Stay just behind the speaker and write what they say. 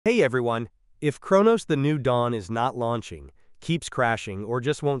Hey everyone, if Cronos the New Dawn is not launching, keeps crashing, or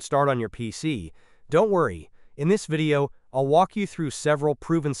just won't start on your PC, don't worry. In this video, I'll walk you through several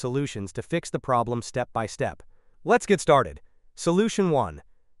proven solutions to fix the problem step by step. Let's get started. Solution 1.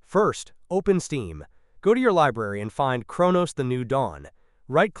 First, open Steam. Go to your library and find Cronos the New Dawn.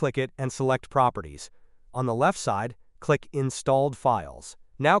 Right-click it and select Properties. On the left side, click Installed Files.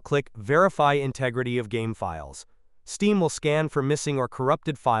 Now click Verify Integrity of Game Files. Steam will scan for missing or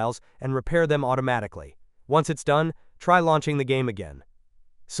corrupted files and repair them automatically. Once it's done, try launching the game again.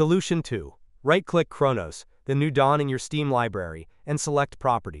 Solution 2. Right-click Cronos, the New Dawn in your Steam library, and select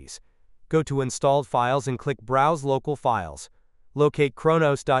Properties. Go to Installed Files and click Browse Local Files. Locate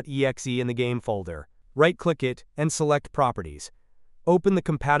Cronos.exe in the game folder. Right-click it and select Properties. Open the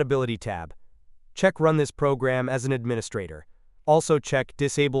Compatibility tab. Check Run this program as an administrator. Also check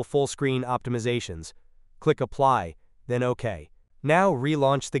Disable Full Screen Optimizations. Click Apply, then OK. Now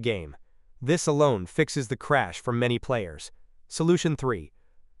relaunch the game. This alone fixes the crash for many players. Solution 3.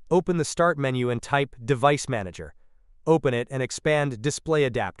 Open the Start menu and type Device Manager. Open it and expand Display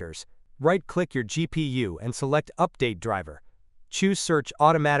Adapters. Right-click your GPU and select Update Driver. Choose Search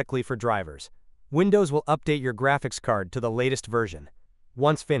automatically for drivers. Windows will update your graphics card to the latest version.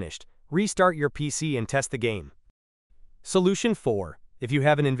 Once finished, restart your PC and test the game. Solution 4. If you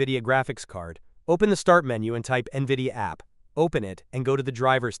have an NVIDIA graphics card, open the Start menu and type NVIDIA App. Open it and go to the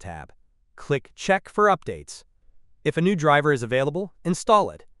Drivers tab. Click Check for Updates. If a new driver is available, install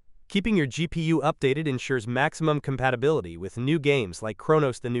it. Keeping your GPU updated ensures maximum compatibility with new games like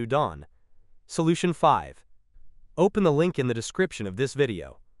Cronos the New Dawn. Solution 5. Open the link in the description of this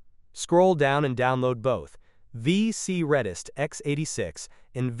video. Scroll down and download both VC Redist x86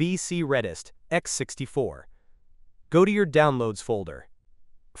 and VC Redist x64. Go to your Downloads folder.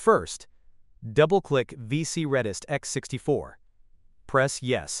 First, double-click VC Redist x64. Press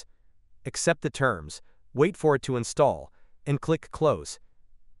Yes. Accept the terms, wait for it to install, and click Close.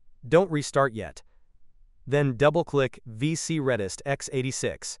 Don't restart yet. Then double-click VC Redist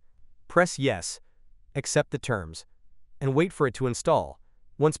x86. Press Yes. Accept the terms, and wait for it to install.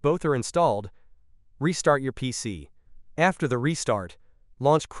 Once both are installed, restart your PC. After the restart,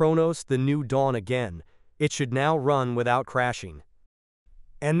 launch Cronos the New Dawn again. It should now run without crashing.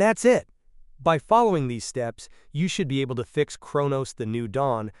 And that's it! By following these steps, you should be able to fix Cronos the New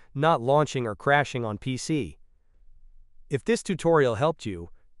Dawn not launching or crashing on PC. If this tutorial helped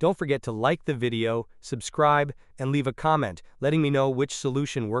you, don't forget to like the video, subscribe, and leave a comment letting me know which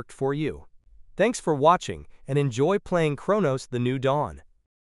solution worked for you. Thanks for watching and enjoy playing Cronos the New Dawn.